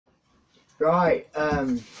Right,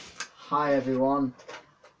 hi everyone.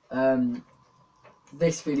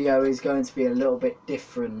 This video is going to be a little bit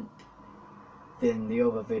different than the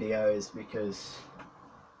other videos because,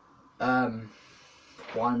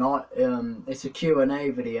 why not? It's a Q&A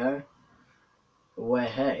video where,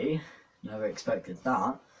 hey, never expected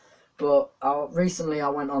that. But recently I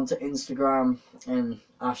went onto Instagram and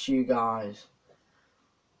asked you guys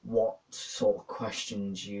what sort of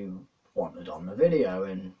questions you wanted on the video,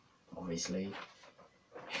 and obviously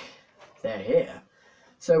they're here.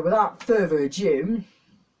 So without further ado,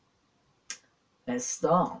 let's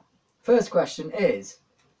start. First question is,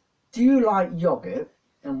 do you like yogurt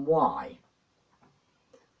and why?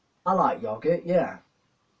 I like yogurt, yeah.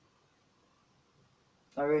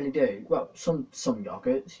 I really do. Well, some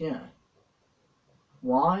yogurts, yeah.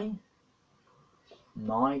 Why?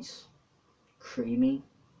 Nice, creamy,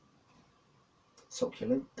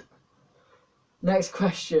 succulent. Next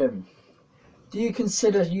question. Do you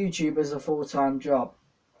consider YouTube as a full-time job?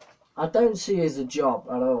 I don't see it as a job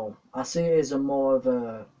at all. I see it as more of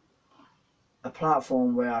a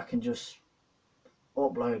platform where I can just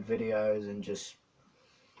upload videos and just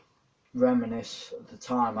reminisce at the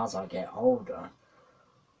time as I get older.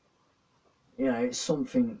 You know, it's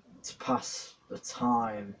something to pass the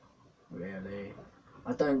time, really.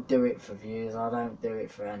 I don't do it for views, I don't do it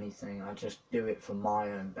for anything, I just do it for my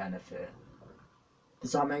own benefit.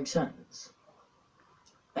 Does that make sense?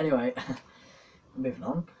 Anyway, moving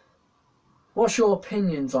on. What's your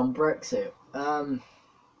opinions on Brexit?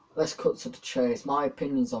 Let's cut to the chase. My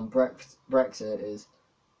opinions on Brexit is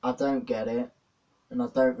I don't get it, and I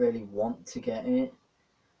don't really want to get it.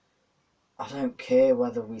 I don't care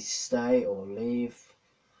whether we stay or leave.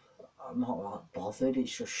 I'm not that bothered,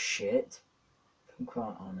 it's just shit. If I'm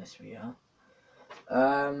quite honest with you.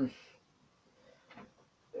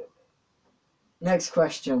 Next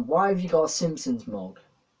question. Why have you got a Simpsons mug?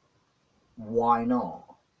 Why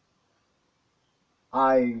not?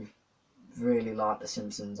 I really like The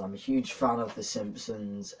Simpsons. I'm a huge fan of The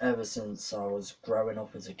Simpsons ever since I was growing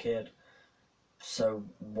up as a kid. So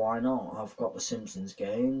why not? I've got the Simpsons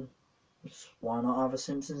game. Why not have a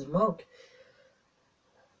Simpsons mug?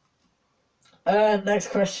 Next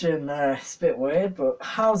question. It's a bit weird, but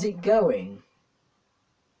how's it going?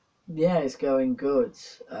 Yeah, it's going good.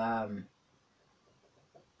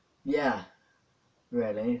 Yeah,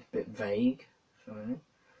 really, a bit vague. Sorry.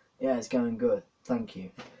 Yeah, it's going good. Thank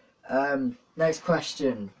you. Next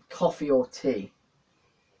question. Coffee or tea?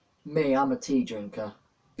 Me, I'm a tea drinker.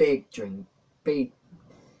 Big tea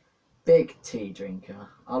drinker.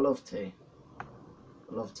 I love tea.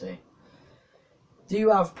 I love tea. Do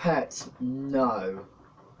you have pets? No.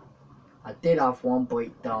 I did have one, but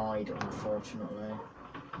it died, unfortunately.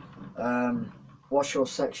 What's your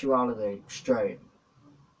sexuality? Straight.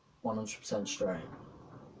 100% straight.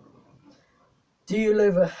 Do you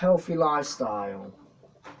live a healthy lifestyle?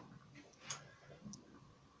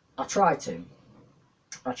 I try to.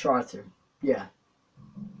 Yeah.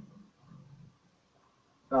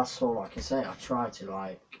 That's all I can say. I try to,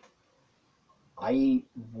 I eat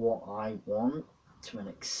what I want to an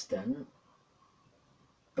extent.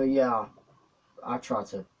 But yeah, I try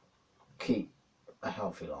to keep a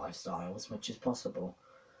healthy lifestyle as much as possible.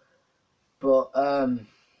 But,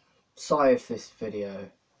 sorry if this video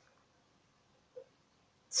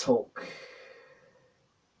took,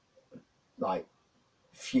 like,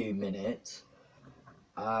 few minutes.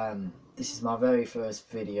 This is my very first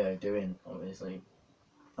video doing, obviously,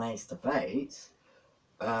 face to face.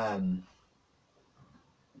 But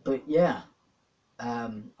yeah,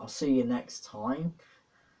 I'll see you next time.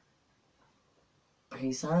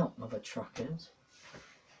 Peace out, mother truckers.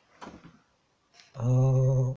 Oh.